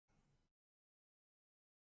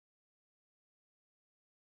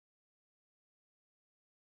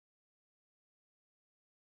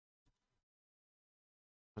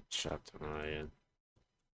Chapter 9.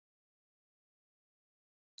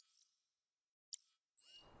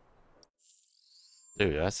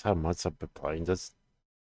 Dude, that's how much I've been playing this.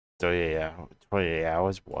 38 hours, 28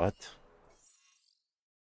 hours, what?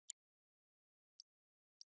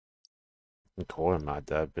 I'm calling my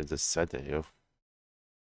dad, but just said to you.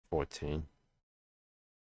 14.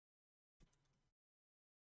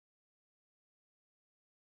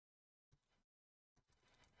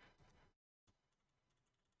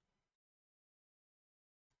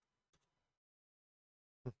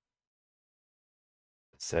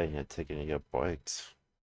 Saying you're taking your breaks.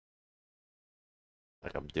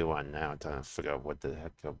 Like I'm doing now, trying to figure out what the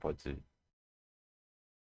heck I'm about to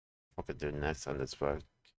fucking do next on this work.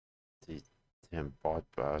 These damn bot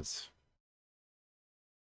bars.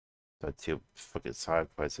 The two fucking side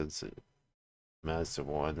quests. Master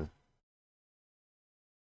one.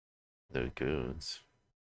 The goons.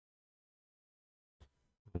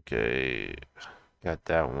 Okay. Got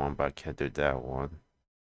that one, but I can't do that one.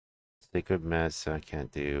 Secret mess I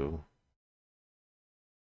can't do.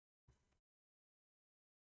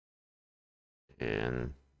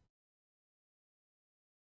 And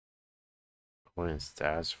coin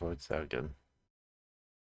stash for a second.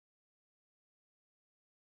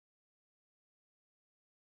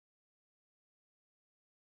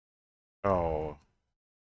 Oh.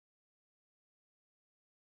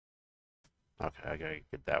 Okay, I gotta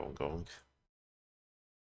get that one going.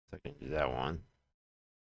 So I can do that one.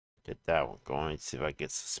 Get that one going. See if I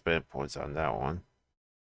get some spin points on that one.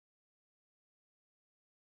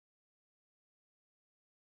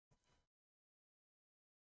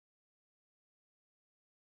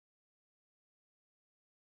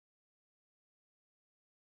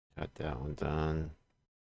 Got that one done.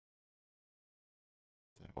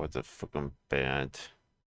 That was a fucking bad.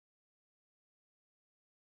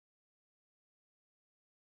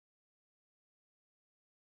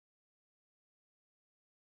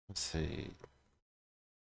 Let's see.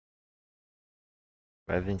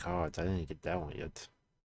 Raving cards. I didn't get that one yet.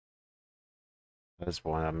 That's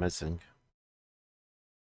one I'm missing.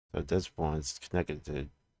 So this one's connected to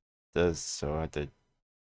this, so I have to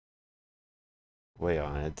wait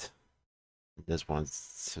on it. This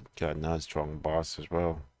one's got another strong boss as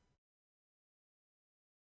well.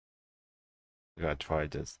 I gotta try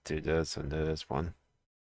to do this and do this one.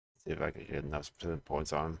 See if I can get enough spin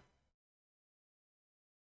points on.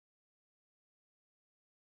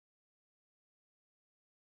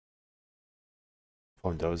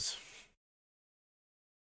 From those.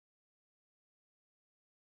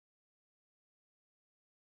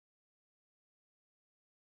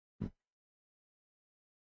 So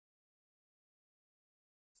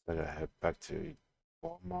I gotta head back to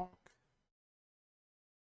Walmart.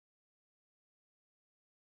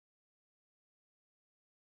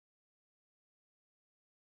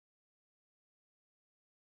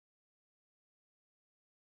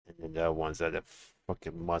 And then the other one's at a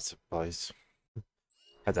fucking mustard place.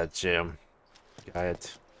 At that gym. Got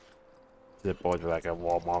it. The board like a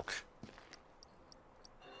Walmart.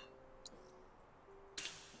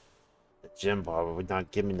 The gym bar would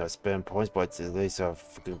not give me no spin points, but at least I'll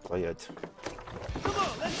fucking play it. Come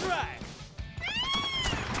on, let's ride!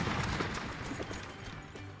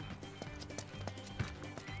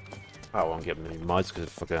 I won't get many mods because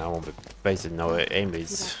fucking I won't be facing no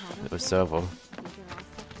enemies or server.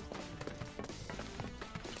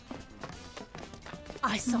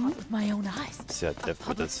 I saw it with my own eyes. See how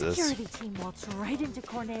difficult this is. Security team walks right into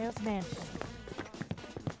Corneo's mansion.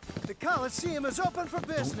 The Coliseum is open for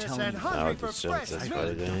business and Now hungry the for gym fresh says meat.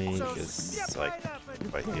 everything So is step like right up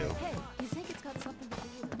and right here. Hey, you think it's got something to do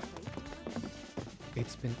with the plate?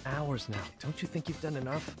 It's been hours now. Don't you think you've done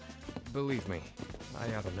enough? Believe me,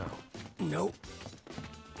 I ought to know. Nope.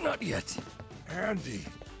 Not yet. Andy.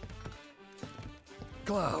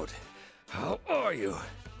 Cloud, how are you?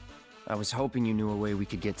 I was hoping you knew a way we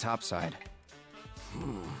could get topside.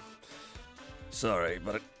 Sorry,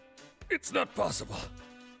 but it's not possible.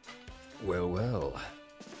 Well, well.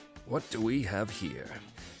 What do we have here?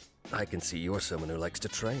 I can see you're someone who likes to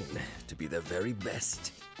train, to be their very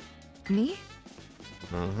best. Me?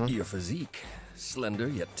 Your physique, slender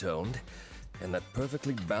yet toned, and that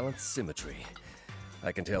perfectly balanced symmetry.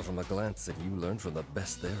 I can tell from a glance that you learned from the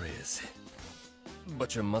best there is.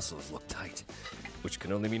 But your muscles look tight, which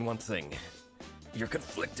can only mean one thing. You're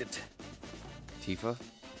conflicted. Tifa?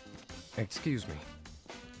 Excuse me.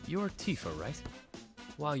 You're Tifa, right?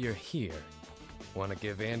 While you're here, want to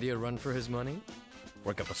give Andy a run for his money?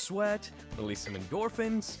 Work up a sweat, release some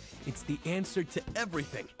endorphins. It's the answer to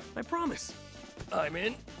everything. I promise. I'm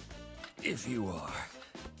in, if you are.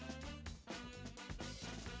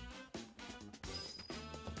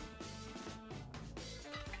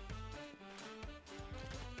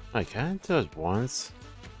 I can't do it once.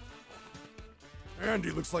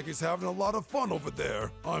 Andy looks like he's having a lot of fun over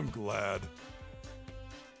there. I'm glad.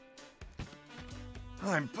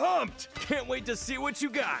 I'm pumped! Can't wait to see what you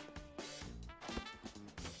got!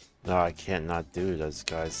 No, I can't not do this,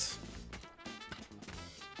 guys.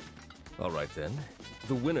 All right then.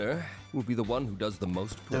 The winner will be the one who does the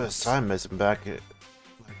most There was pull-ups. time missing back. I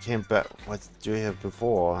came back. What did you have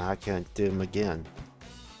before? I can't do them again.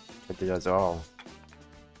 I did that all.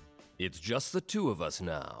 It's just the two of us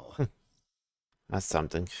now. That's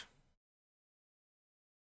something.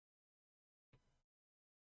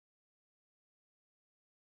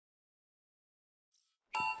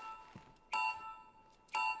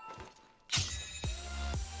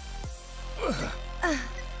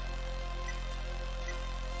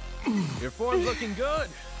 Your form's looking good.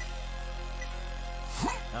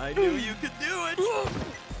 I knew you could do it.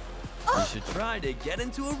 You should try to get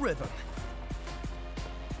into a rhythm.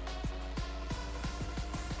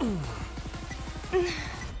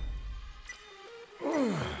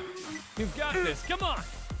 You've got this. Come on.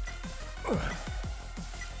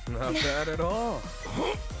 Not bad at all.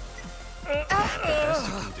 Best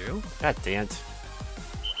you can do. God damn it.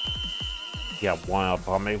 You got one up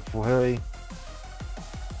on me, really?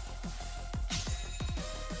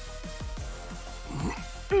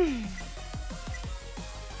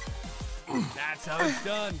 That's how it's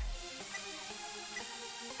done.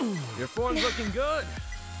 Your form's looking good.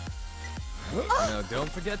 Now don't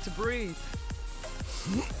forget to breathe.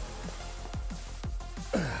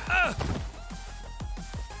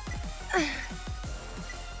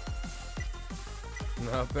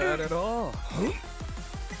 Not bad at all.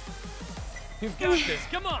 You've got this.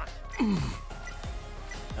 Come on.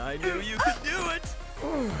 I knew you could do it.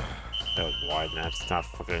 That was wide, and that's not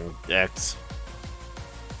fucking X.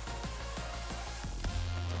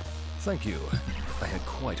 Thank you. I had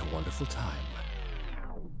quite a wonderful time.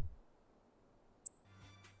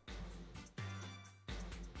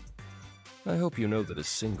 I hope you know that a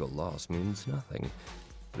single loss means nothing.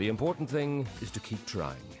 The important thing is to keep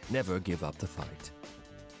trying. Never give up the fight.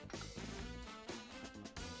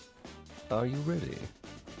 Are you ready?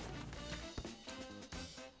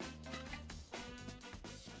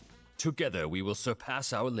 Together we will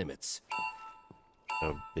surpass our limits.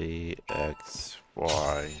 So B, X,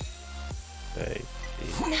 Y, A,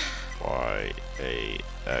 B, Y, A,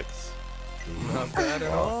 X, B, Not bad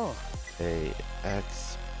at all. A,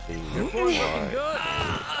 X, B, Your form's looking Y, good.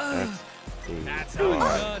 X, B, That's how it's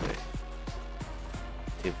Y. done.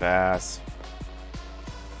 Too fast.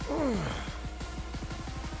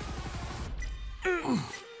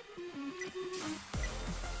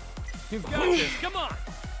 You've got this. Come on.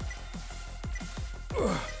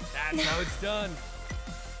 That's how it's done.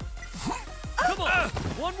 Come on.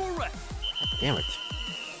 One more rep. Damn it.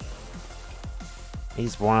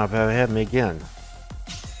 He's one up ahead of me again.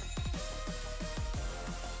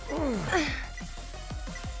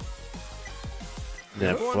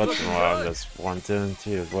 Yeah, flipping while I'm just 1, 2, and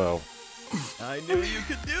 2 as well. I knew you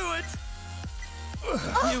could do it.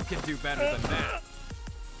 You can do better than that.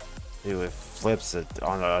 Dude, it flips it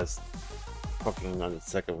on us. Fucking on the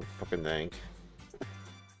second fucking thing.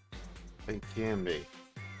 It can be.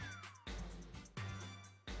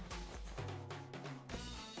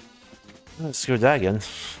 Let's screw that again.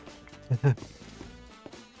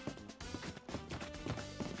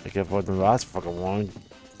 Like if for the last fucking one,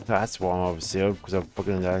 that's one obviously because I'm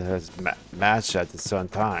fucking that has matched at the same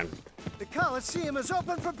time. The Coliseum is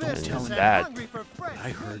open for business and that- hungry for fresh. I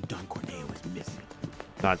heard Don Corneo was missing.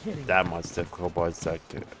 Not that much difficult, but it's like,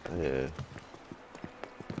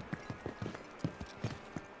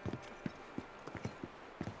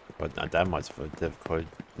 but not that much for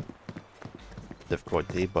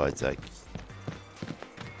difficulty, but it's like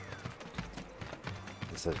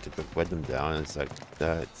to put them down. It's like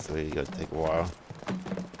that, so you gotta take a while,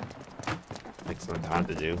 take some time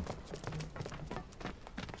to do.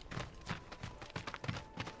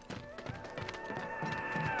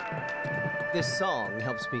 This song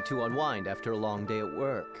helps me to unwind after a long day at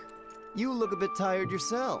work. You look a bit tired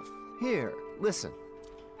yourself. Here, listen.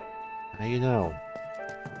 How you know?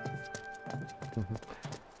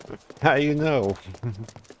 How you know?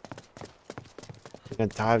 I'm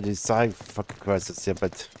tired of these side fucking quests here,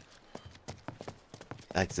 but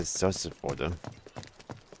access sources for them.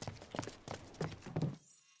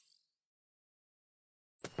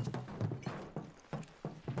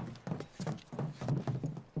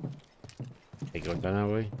 Can you go down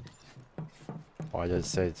that way? Oh, I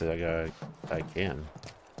just said that I can.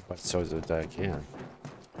 What shows it that I can?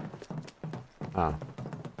 Ah.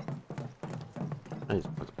 I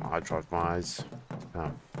just put my hard drive my eyes.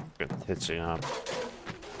 Oh. hitching up.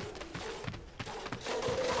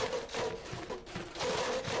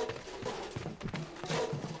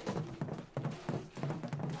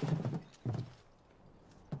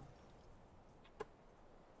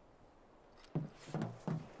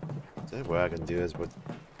 The way I can do this with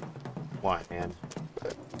one hand,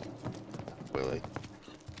 but not really.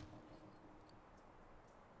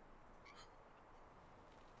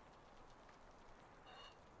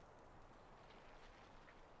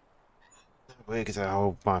 Wait, because I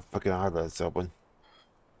hold my fucking eyelids open.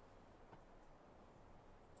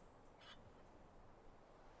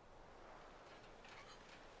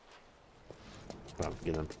 I'm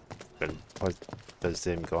gonna put those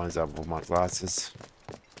same guns up with my glasses.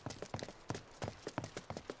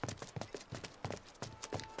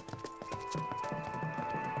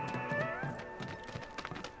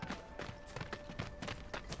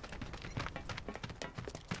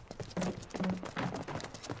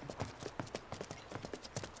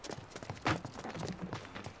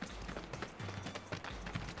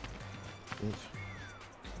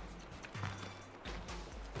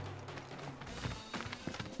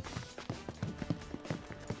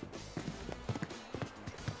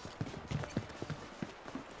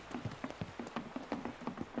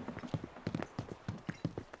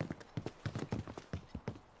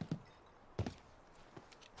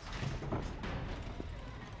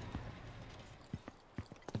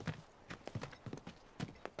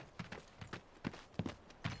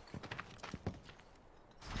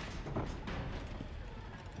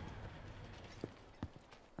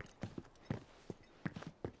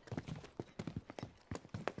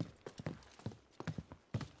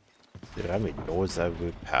 Dude, how many doors have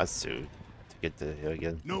we passed to get to here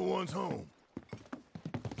again? No one's home.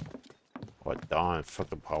 What darn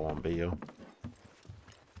fucking part one video?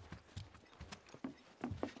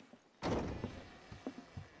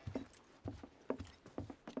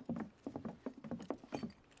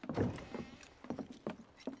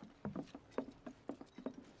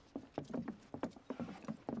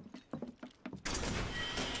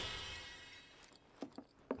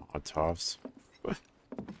 Molotovs.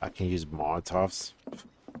 I can use Molotovs.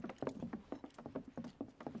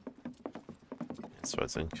 That's what I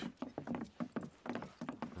think.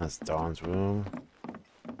 That's Dawn's room.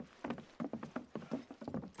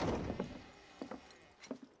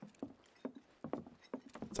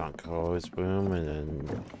 Don Chloe's room, and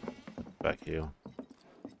then back here.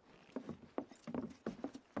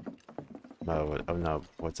 No, oh no,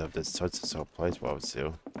 what's up? This such a so place while I was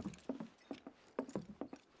here.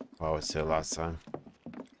 While I was here last time.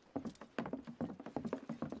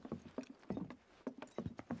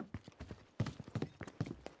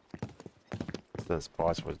 This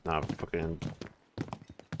boss was not fucking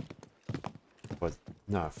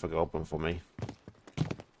open for me.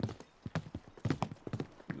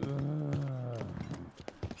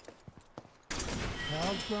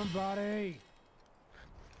 Help somebody!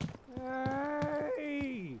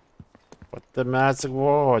 Hey! What the magic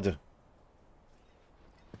word?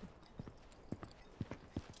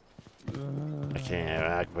 I can't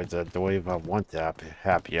act with the door if I want to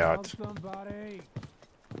happy out. Help somebody!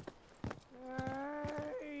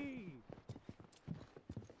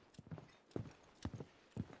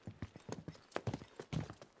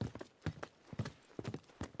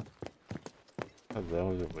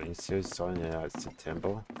 Hello, the rain series on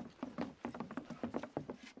September.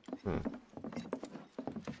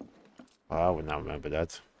 I would not remember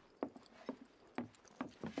that.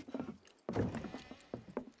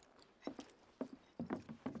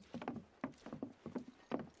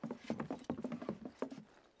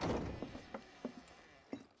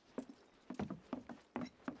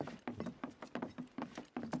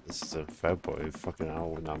 This is in February. Fucking I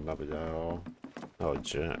would not remember that at all. Oh,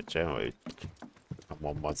 January. I'm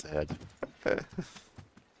 1 month ahead.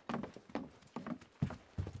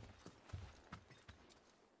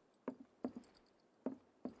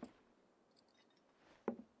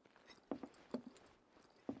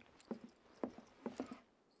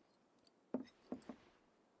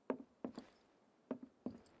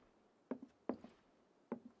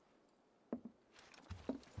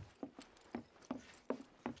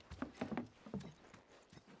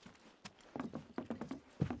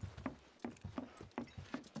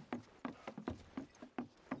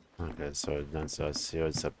 Okay, so once I see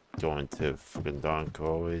what's up going to fucking Don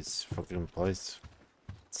Corey's fucking place.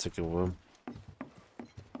 Second room.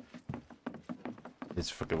 This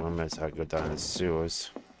fucking room is how I go down the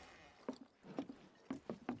sewers.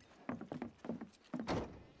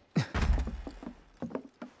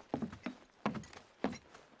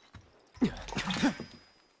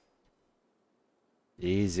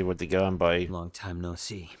 Easy with the gun, boy. Long time no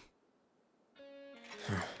see.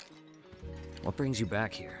 What brings you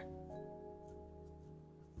back here?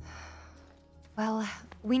 Well,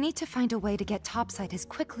 we need to find a way to get topside as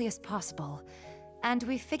quickly as possible. And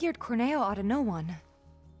we figured Corneo ought to know one.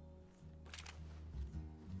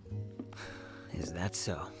 Is that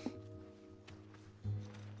so?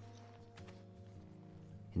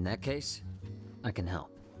 In that case, I can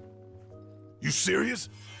help. You serious?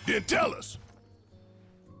 Then tell us.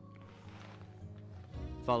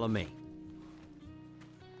 Follow me.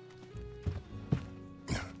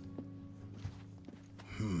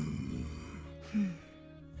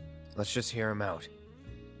 Let's just hear him out.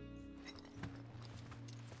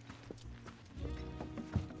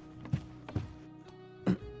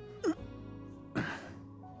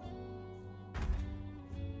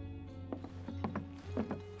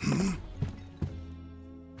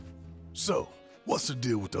 So, what's the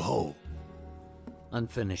deal with the hole?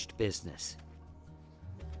 Unfinished business.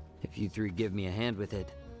 If you three give me a hand with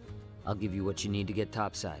it, I'll give you what you need to get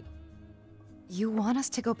topside. You want us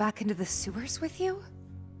to go back into the sewers with you?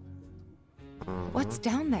 What's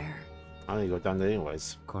down there? I need to go down there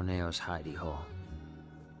anyways. Corneo's hidey hole.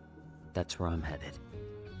 That's where I'm headed.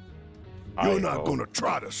 You're not gonna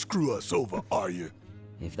try to screw us over, are you?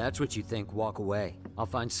 If that's what you think, walk away. I'll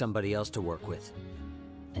find somebody else to work with.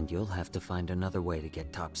 And you'll have to find another way to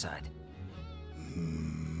get topside.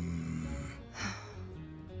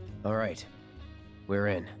 All right. We're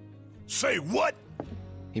in. Say what?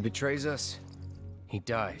 He betrays us. He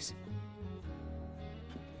dies.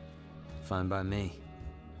 Fine by me.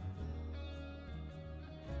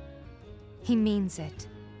 He means it.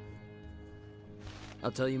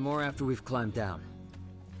 I'll tell you more after we've climbed down.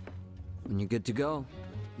 When you're good to go,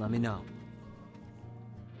 let me know.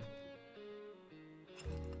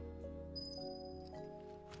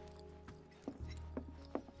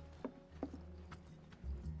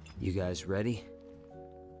 You guys ready?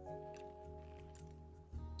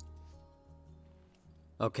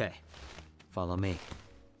 Okay, follow me.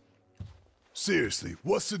 Seriously,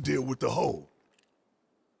 what's the deal with the hole?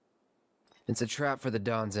 It's a trap for the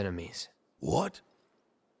Don's enemies. What?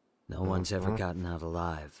 No one's ever gotten out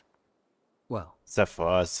alive. Well, Except for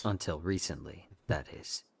us. until recently, that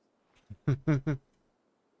is.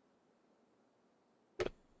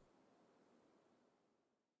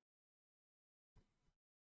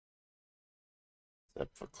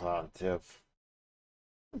 Except for Cloud and Tiff.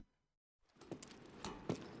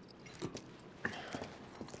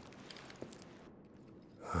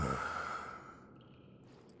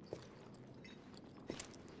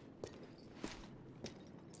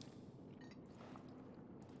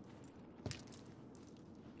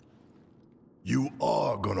 You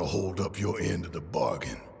are gonna hold up your end of the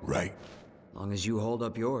bargain, right? Long as you hold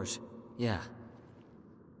up yours, yeah.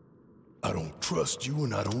 I don't trust you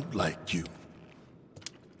and I don't like you.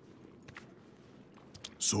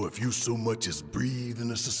 So if you so much as breathe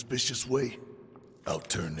in a suspicious way, I'll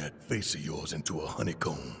turn that face of yours into a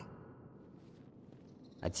honeycomb.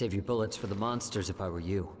 I'd save your bullets for the monsters if I were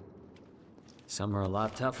you. Some are a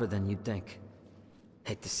lot tougher than you'd think.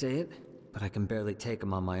 Hate to say it, but I can barely take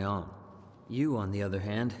them on my own. You, on the other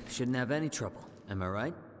hand, shouldn't have any trouble, am I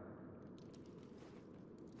right?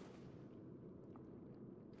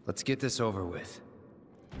 Let's get this over with.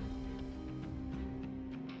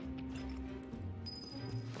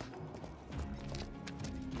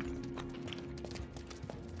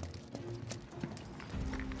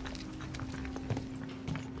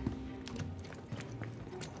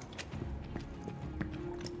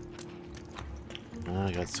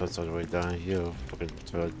 I got sorts all the way down here. Fucking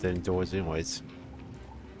to the doors anyways.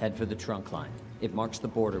 Head for the trunk line. It marks the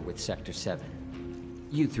border with Sector 7.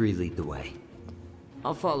 You three lead the way.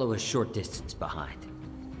 I'll follow a short distance behind.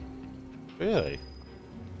 Really?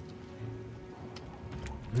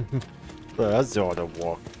 But that's all the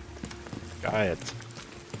walk. Got it.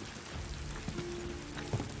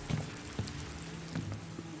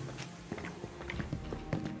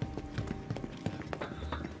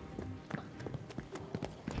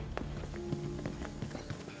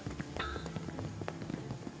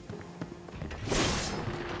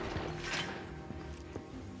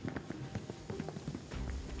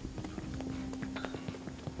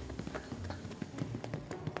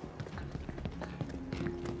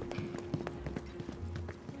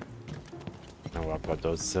 Don't worry about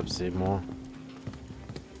those steps anymore.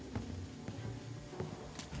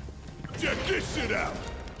 Check this shit out!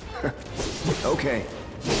 Okay.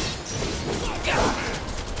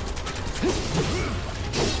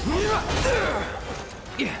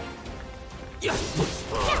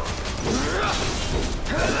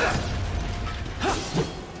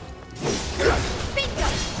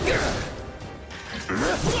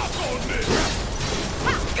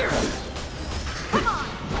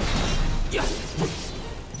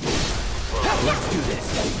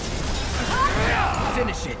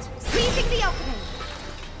 Seizing the opening.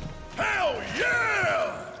 Hell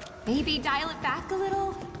yeah! Maybe dial it back a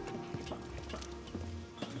little.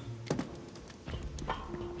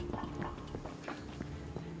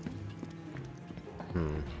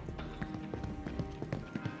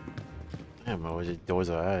 Damn, what was it? Doors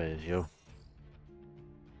are out of here.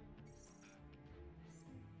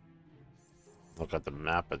 Look at the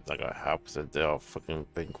map, it's like a house that they're fucking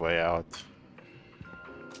big way out.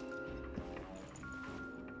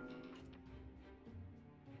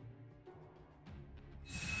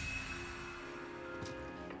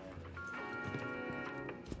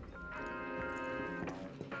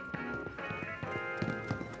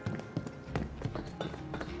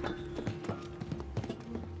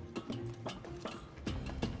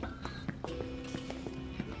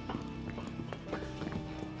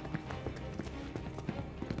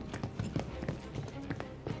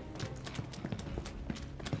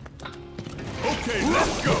 Okay,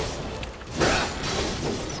 let's go.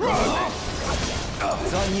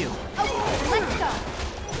 It's on you. Let's go.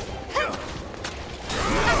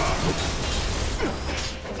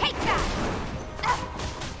 Take that.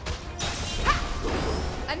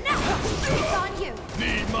 Enough. It's on you.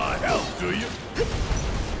 Need my help, do you?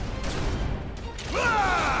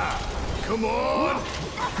 Ah! Come on!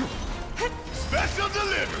 Special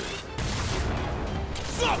delivery!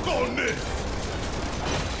 Suck on this!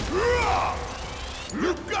 Ah!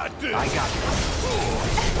 You got this! I got this.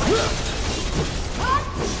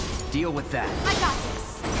 Deal with that. I got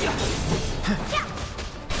this. Yeah.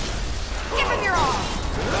 Give him your all.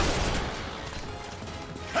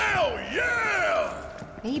 Hell yeah!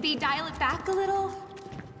 Maybe dial it back a little.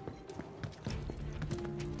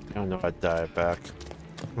 I don't know if I'd die back.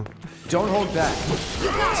 Don't hold back. Too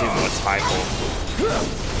much cycle.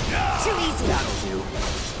 Too easy. That'll do.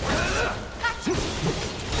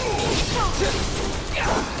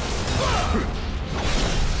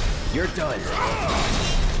 You're done.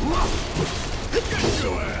 Get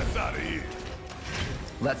your ass out of here!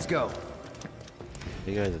 Let's go.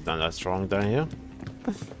 You guys have done that strong down here?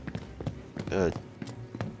 Good.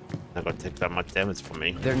 Not gonna take that much damage from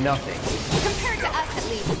me. They're nothing. Compared to us, at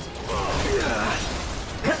least.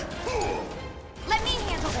 Let me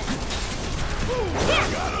handle this. Here.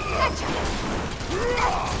 Gotcha.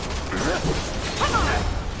 Come on.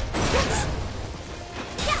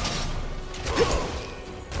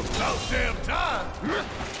 About damn time!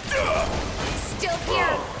 Still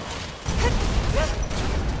here.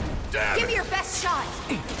 Damn Give it! me your best shot.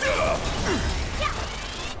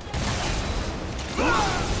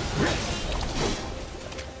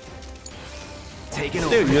 Taking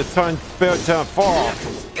Dude, over. you're turn built to fall.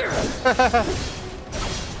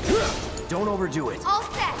 Don't overdo it. All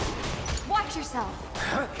set. Watch yourself.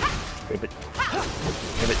 Ribbit.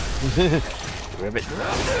 Ribbit. Ribbit.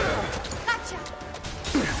 Gotcha.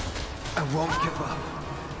 I won't give up.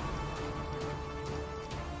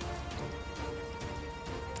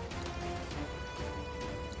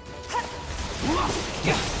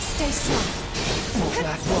 Stay strong. Won't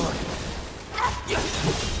last long.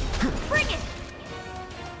 Bring it.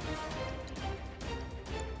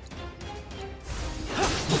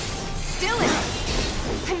 Still in it.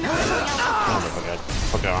 I'm not going out.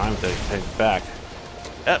 Fuck, I'm to take back.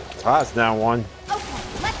 Yep, toss down one. Okay,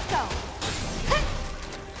 let's go.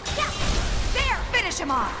 Yeah. There, finish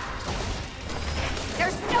him off.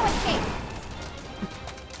 There's no escape.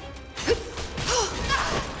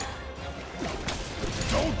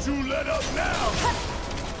 Don't you let up now!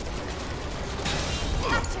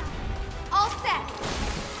 Gotcha. All set.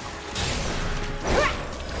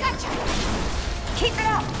 Gotcha. Keep it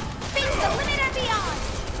up. Beat the limit and beyond.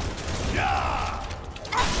 Yeah!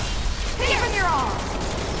 Give him your all.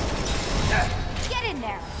 Get in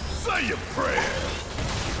there. Say your prayer!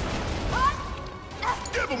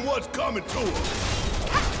 Give him what's coming to him!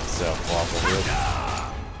 Self-waffle here.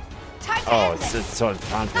 Time to Oh, end this. it's on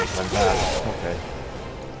time to come back. Okay.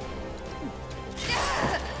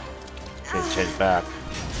 Okay, change back.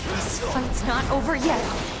 This fight's not over yet.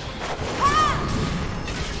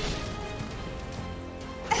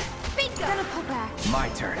 Bingo. Gonna pull back. My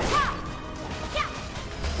turn.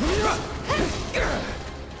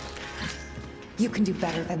 You can do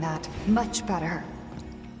better than that. Much better.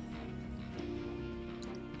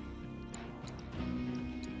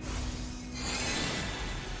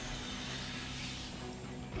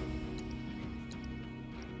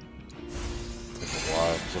 Took a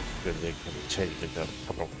while, so good they can change it to a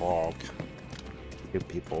couple of fog. New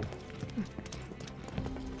people.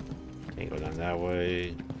 Can't go down that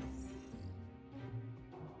way.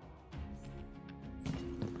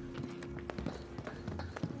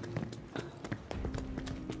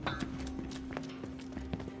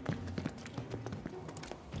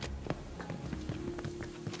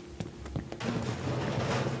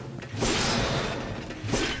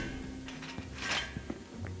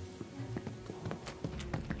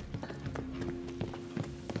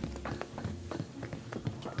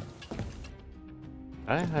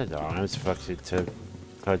 I had arms flexion to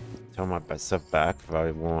tell my best stuff back if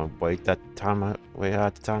I want to wait that time. Wait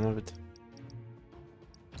out the time of it.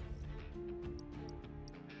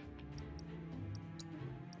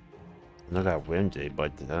 I got windy,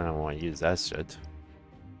 but I don't want to use that shit.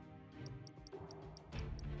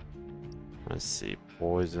 Let's see,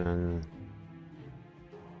 poison.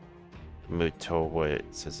 Muto, wait,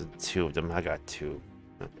 it says 2 of them. I got 2.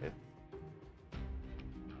 Okay.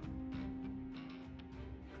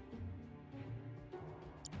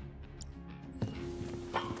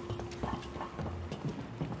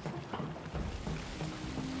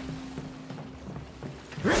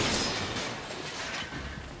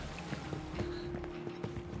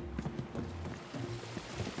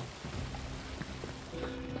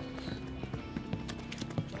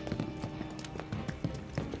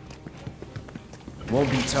 Won't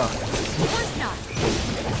be tough. Of course not.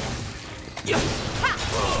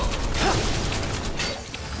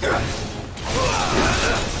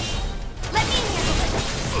 Let me handle this.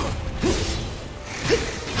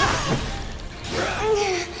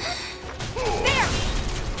 There!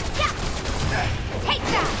 Yeah! Take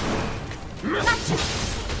that! Gotcha!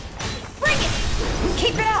 Bring it!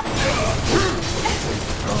 Keep it up!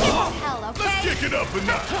 Give it hell, okay? Let's kick it up a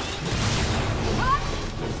notch.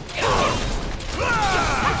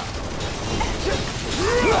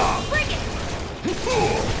 Bring it!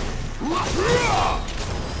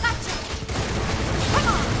 Gotcha! Come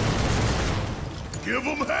on! Give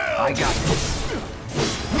them hell. I got this.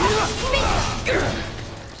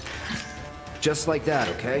 Just like that,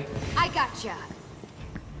 okay? I gotcha.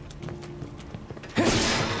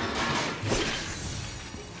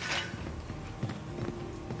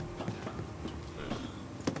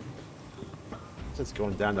 Just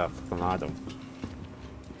going down that fucking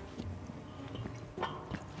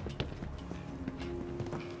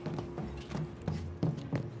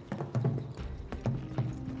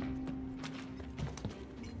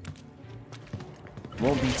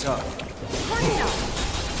Won't be tough. Of course not.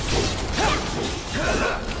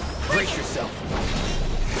 Brace yourself.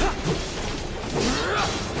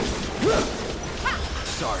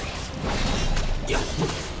 Sorry.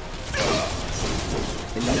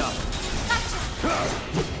 Enough.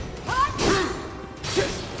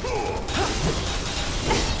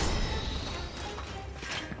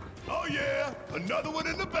 Oh yeah, another one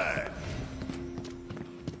in the bag.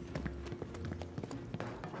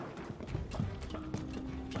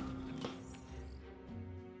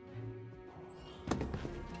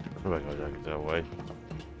 How do I go that way?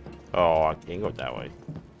 Oh, I can't go that way.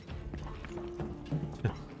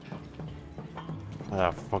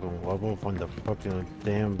 That fucking level from the fucking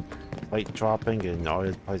damn plate dropping, and all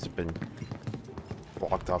this place has been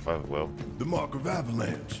blocked off as well. The mark of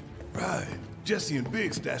avalanche. Right. Jesse and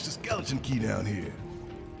Big stashed a skeleton key down here.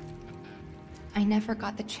 I never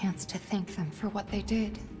got the chance to thank them for what they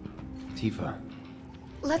did. Tifa.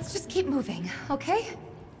 Let's just keep moving, okay?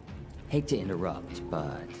 Hate to interrupt,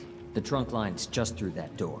 but the trunk line's just through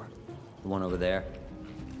that door. The one over there?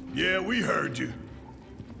 Yeah, we heard you.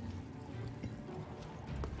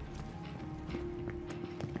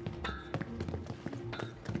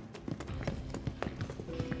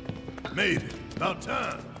 Made it. About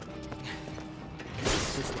time.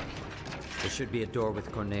 This way. There should be a door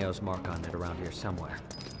with Corneo's mark on it around here somewhere.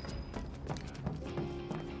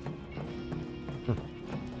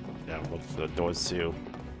 Yeah, look for the doors too.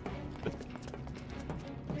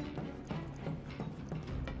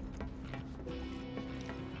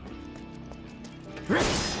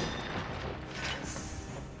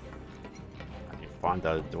 Find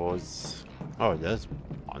out the doors. Oh, there's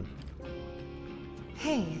one.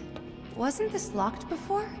 Hey, wasn't this locked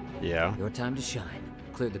before? Yeah. Your time to shine.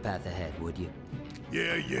 Clear the path ahead, would you?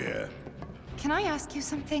 Yeah. Can I ask you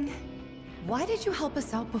something? Why did you help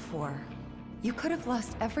us out before? You could have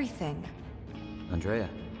lost everything. Andrea,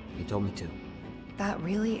 you told me to. That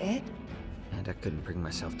really it? And I couldn't bring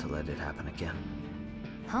myself to let it happen again.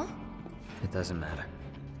 Huh? It doesn't matter.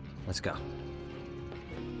 Let's go.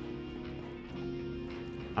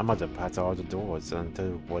 I'm about to pass all the doors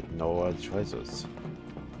until with no other choices.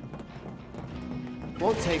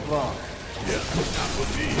 Won't take long. Yeah, not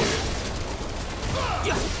with me here.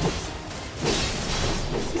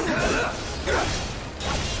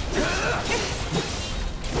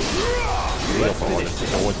 Let's finish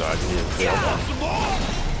this. Door dodge.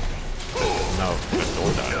 No, the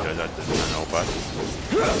door dodge. That doesn't know, but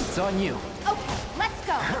It's on you. Okay, let's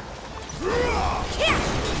go. Here!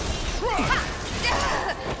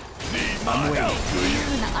 Need my help, do you?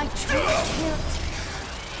 I truly can't.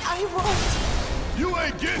 I won't. You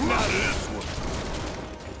ain't getting out of this one.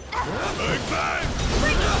 Bang, bang!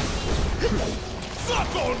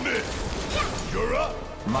 Suck on this! You're up!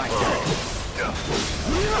 My turn.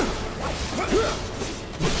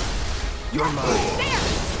 You're mine.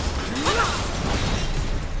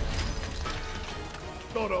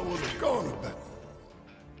 Thought I was a goner back.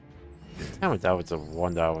 Damn it, that was the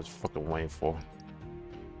one that I was fucking waiting for.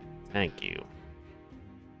 Thank you.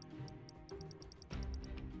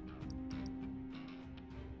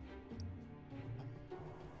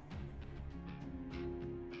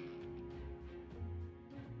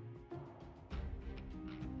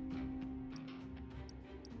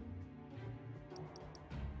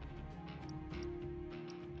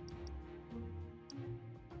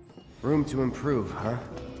 Room to improve, huh?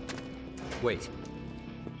 Wait.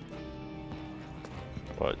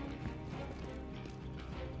 What?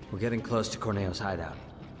 We're getting close to Corneo's hideout.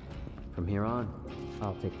 From here on,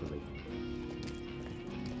 I'll take the lead.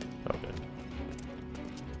 Okay.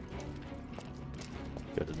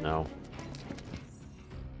 Good to know.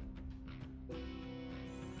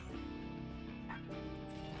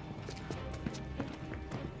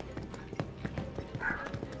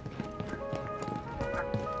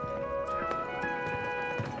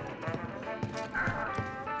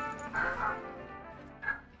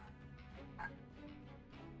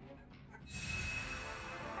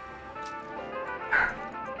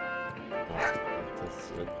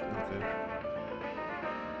 That's it. Okay.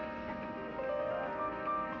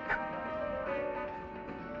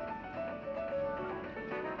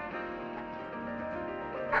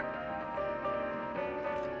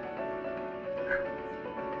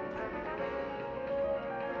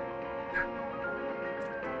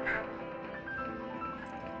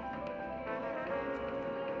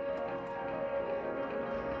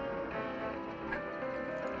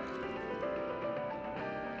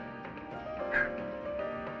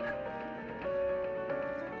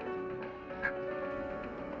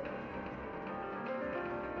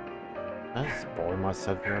 I just bored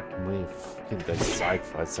myself up really fucking the side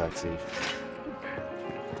quests actually.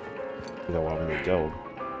 You don't want me to go.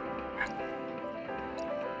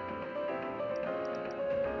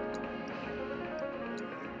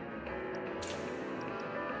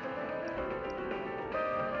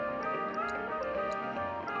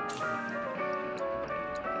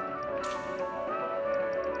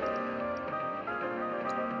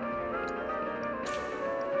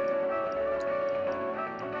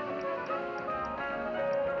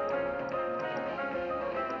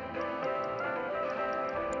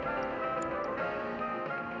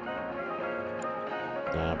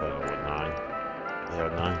 Nah, but with 9. I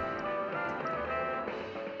have 9.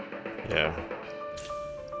 Yeah.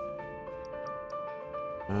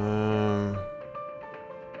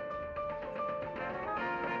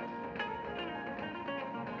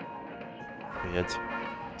 Shit.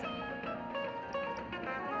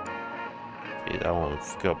 Dude, I want to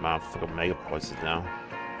fuck up my fucking mega poisons now.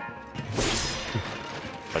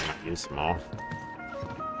 But not use them all.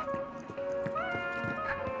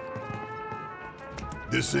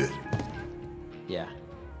 This it? Yeah,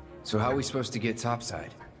 So how are we supposed to get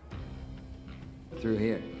topside? through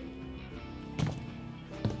here.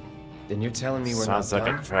 Then you're telling me we're Sounds not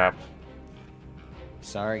like done? a trap.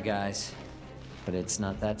 Sorry, guys, but it's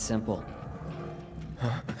not that simple.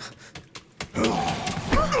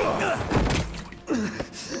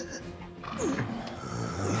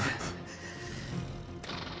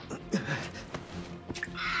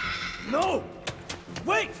 No!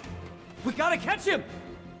 Wait! We gotta catch him!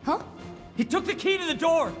 Huh? He took the key to the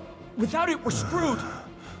door! Without it, we're screwed!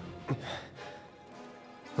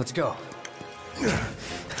 Let's go.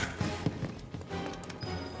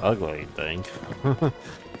 Ugly thing.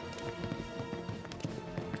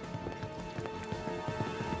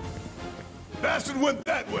 Bastard went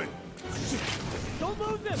that way. Don't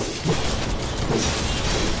lose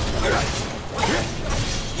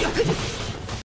him!